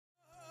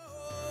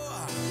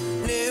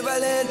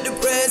Never let the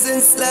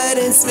present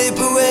slide and slip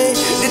away.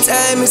 The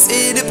time is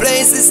here, the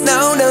place is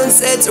now. Don't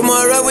say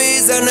tomorrow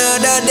is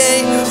another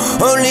day.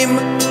 Only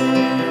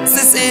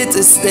it's here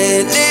to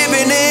stay.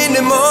 Living in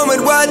the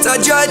moment, what I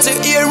try to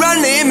hear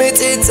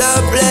unlimited to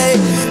play.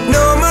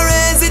 No more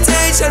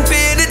hesitation,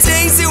 feel the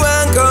things you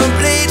want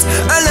complete.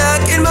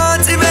 Unlocking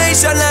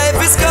motivation, life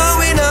is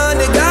going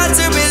on, you got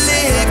to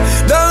believe.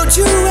 Don't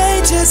you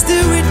wait, just do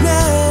it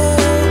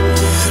now.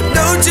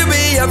 Don't you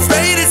be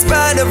afraid, it's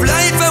part of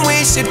life and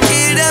we should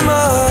kill them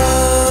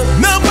all.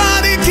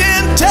 Nobody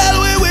can tell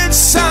me which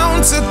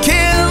sound to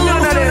kill.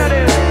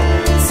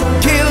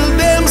 Kill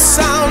them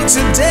sound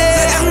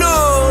today.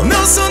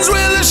 No sun's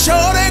really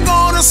sure they're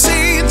gonna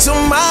see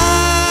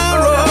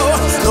tomorrow.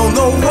 Don't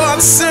know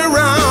what's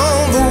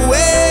around the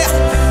way.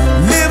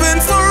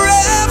 Living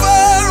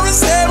forever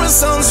is there a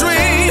sun's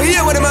dream. You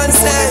hear what the man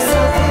said?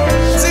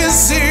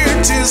 This here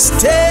to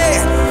stay.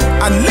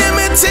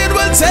 Unlimited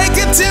will take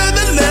it to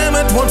the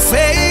limit. Won't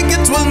fake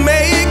it, will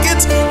make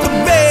it. The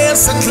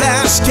best a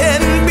clash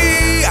can be.